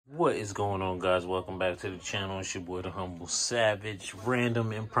What is going on, guys? Welcome back to the channel. It's your boy the Humble Savage.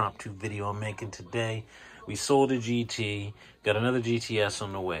 Random impromptu video I'm making today. We sold a GT, got another GTS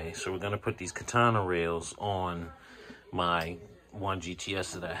on the way, so we're going to put these katana rails on my one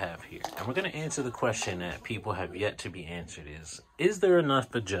GTS that I have here, and we're going to answer the question that people have yet to be answered. Is there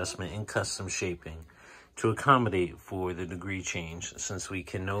enough adjustment in custom shaping to accommodate for the degree change, since we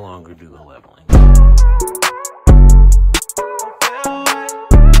can no longer do the leveling?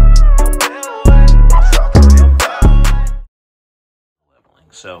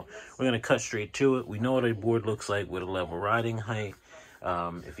 So we're going to cut straight to it. We know what a board looks like with a level riding height.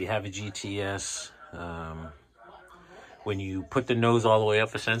 If you have a GTS, when you put the nose all the way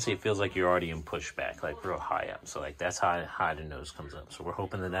up, essentially it feels like you're already in pushback, like real high up. So like that's how high the nose comes up. So we're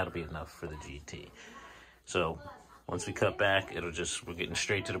hoping that that'll be enough for the GT. So once we cut back, we're getting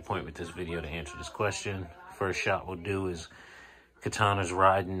straight to the point with this video to answer this question. First shot we'll do is katana's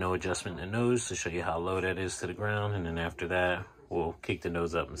riding, no adjustment in the nose, to show you how low that is to the ground. And then after that, we'll kick the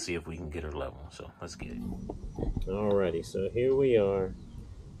nose up and see if we can get her level. So let's get it. Alrighty, so here we are.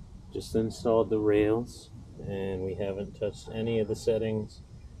 Just installed the rails, and we haven't touched any of the settings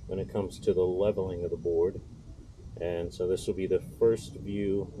when it comes to the leveling of the board. And so this will be the first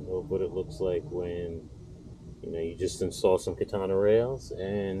view of what it looks like when you just install some katana rails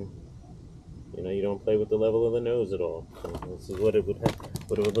and you don't play with the level of the nose at all. So this is what it would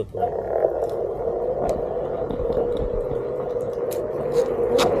look like.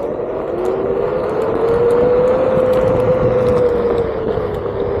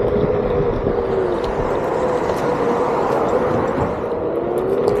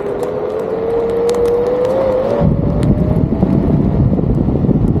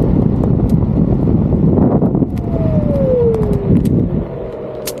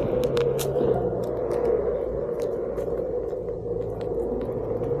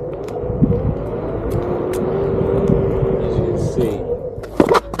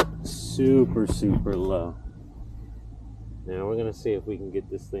 Super low. Now we're gonna see if we can get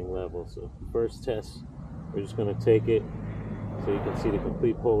this thing level. So first test, we're just gonna take it so you can see the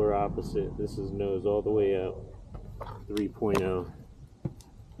complete polar opposite. This is nose all the way out, 3.0.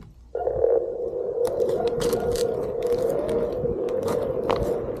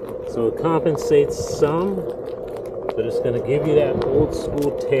 So it compensates some, but it's gonna give you that old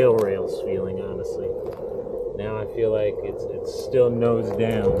school tail rails feeling, honestly. Now I feel like it's still nose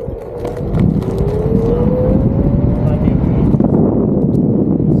down.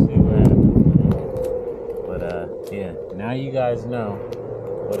 See what happens. But yeah, now you guys know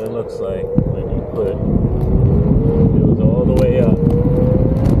what it looks like when you put nose all the way up.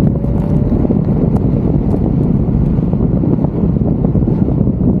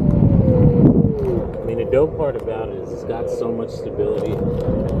 I mean, the dope part about it is it's got so much stability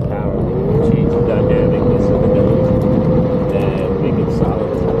and power that you can change the dynamicness of the nose that make it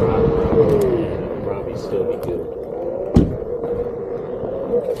solid as a rock, and it'll probably still be good.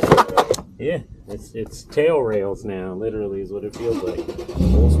 Yeah, it's tail rails now, literally is what it feels like.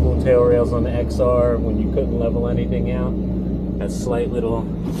 Old school tail rails on the XR when you couldn't level anything out. That slight little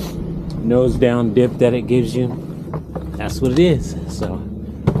nose down dip that it gives you, that's what it is. So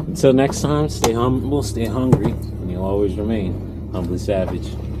until next time, stay humble, stay hungry, and you'll always remain humbly savage.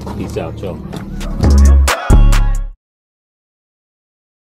 Peace out, y'all.